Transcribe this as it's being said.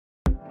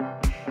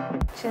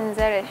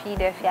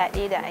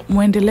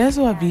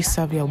Muendelezo wa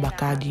visa vya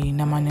ubakaji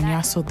na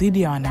manyanyaso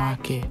dhidi ya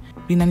wanawake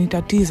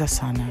vinanitatiza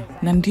sana,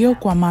 na ndio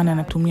kwa maana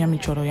natumia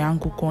michoro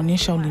yangu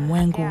kuonyesha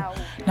ulimwengu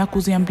na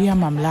kuziambia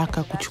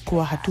mamlaka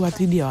kuchukua hatua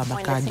dhidi ya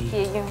wabakaji.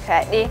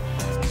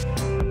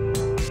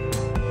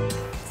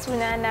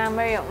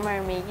 Maryam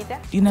Umar Maigida.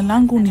 Jina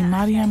langu ni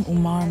Maryam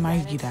Umar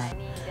Maigida.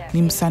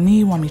 Ni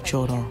msanii wa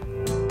michoro.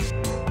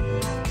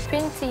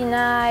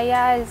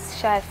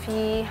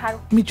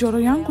 Michoro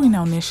yangu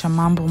inaonyesha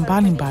mambo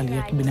mbalimbali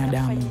ya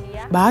kibinadamu.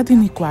 Baadhi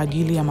ni kwa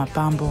ajili ya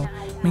mapambo,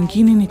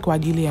 mengine ni kwa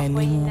ajili ya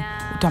elimu,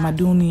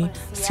 utamaduni,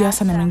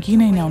 siasa, na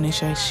mengine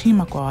inaonyesha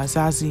heshima kwa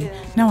wazazi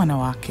na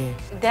wanawake.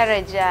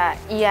 Daraja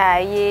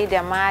iyaye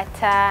da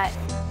mata.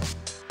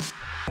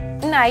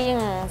 Ina yin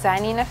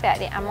zane na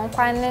fyaɗe amma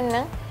kwanan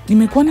nan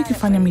nimekuwa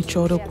nikifanya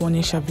michoro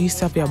kuonyesha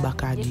visa vya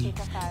ubakaji.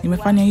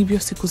 Nimefanya hivyo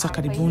siku za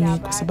karibuni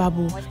kwa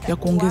sababu ya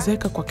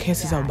kuongezeka kwa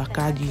kesi za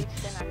ubakaji,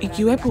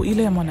 ikiwepo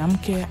ile ya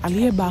mwanamke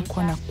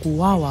aliyebakwa na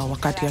kuuawa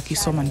wakati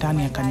akisoma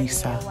ndani ya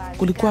kanisa.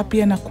 Kulikuwa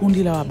pia na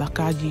kundi la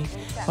wabakaji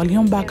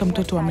waliombaka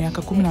mtoto wa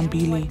miaka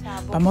 12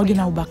 pamoja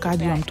na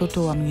ubakaji wa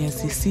mtoto wa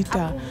miezi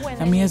 6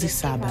 na miezi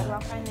 7.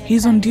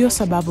 Hizo ndio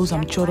sababu za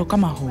mchoro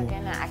kama huu.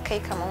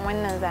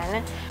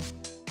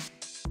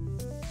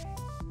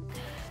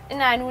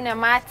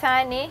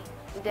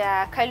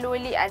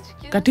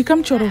 Katika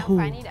mchoro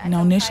huu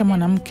inaonyesha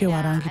mwanamke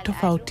wa rangi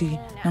tofauti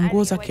na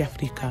nguo za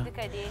Kiafrika.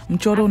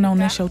 Mchoro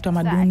unaonyesha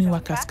utamaduni wa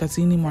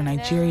kaskazini mwa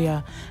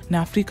Nigeria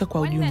na Afrika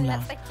kwa ujumla.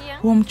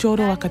 Huo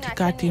mchoro wa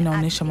katikati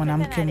unaonyesha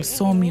mwanamke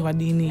msomi wa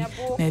dini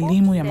na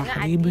elimu ya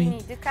magharibi.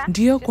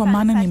 Ndio kwa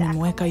maana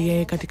nimemweka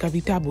yeye katika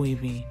vitabu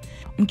hivi.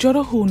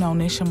 Mchoro huu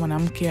unaonyesha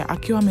mwanamke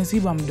akiwa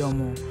ameziba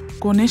mdomo,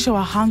 kuonyesha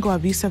wahanga wa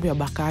visa vya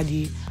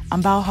ubakaji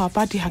ambao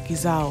hawapati haki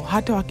zao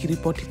hata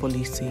wakiripoti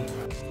polisi.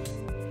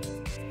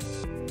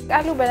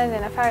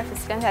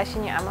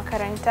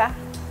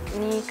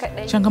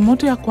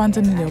 Changamoto ya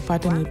kwanza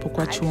niliyopata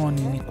nilipokuwa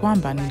chuoni ni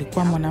kwamba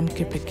nilikuwa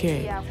mwanamke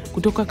pekee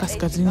kutoka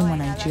kaskazini mwa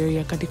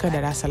Nigeria katika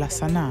darasa la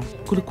sanaa.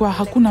 Kulikuwa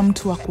hakuna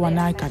mtu wa kuwa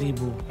naye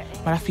karibu.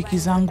 Marafiki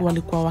zangu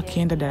walikuwa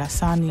wakienda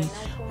darasani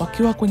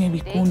wakiwa kwenye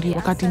vikundi,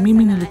 wakati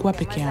mimi nilikuwa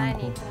peke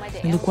yangu.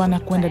 Nilikuwa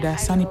nakwenda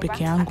darasani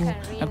peke yangu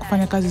na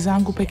kufanya kazi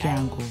zangu peke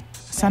yangu.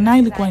 Sanaa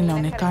ilikuwa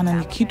inaonekana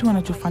ni kitu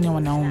wanachofanya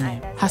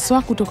wanaume,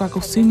 haswa kutoka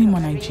kusini mwa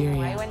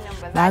Nigeria.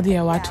 Baadhi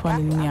ya watu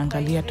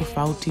waliniangalia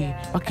tofauti,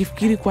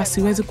 wakifikiri kuwa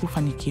siwezi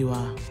kufanikiwa.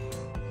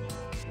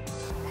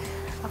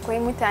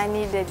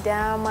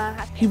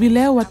 Hivi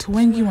leo watu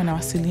wengi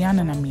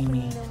wanawasiliana na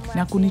mimi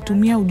na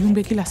kunitumia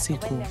ujumbe kila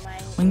siku.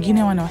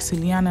 Wengine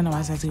wanawasiliana na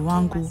wazazi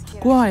wangu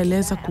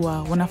kuwaeleza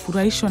kuwa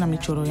wanafurahishwa na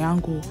michoro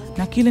yangu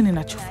na kile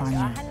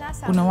ninachofanya.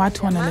 Kuna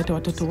watu wanaleta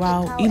watoto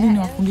wao ili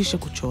niwafundishe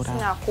kuchora.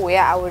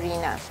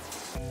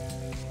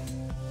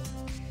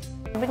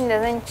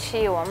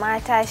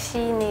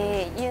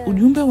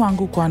 Ujumbe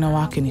wangu kwa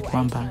wanawake ni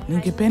kwamba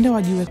ningependa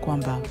wajue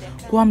kwamba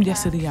kuwa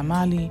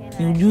mjasiriamali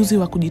ni ujuzi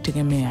wa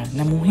kujitegemea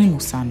na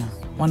muhimu sana.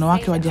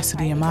 Wanawake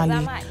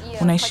wajasiriamali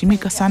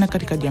wanaheshimika sana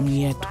katika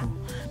jamii yetu,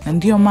 na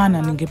ndio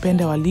maana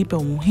ningependa walipe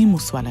umuhimu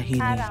swala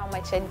hili.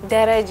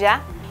 Daraja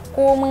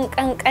ko mun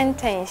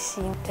kankantan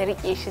shi ta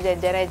rike shi da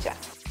daraja.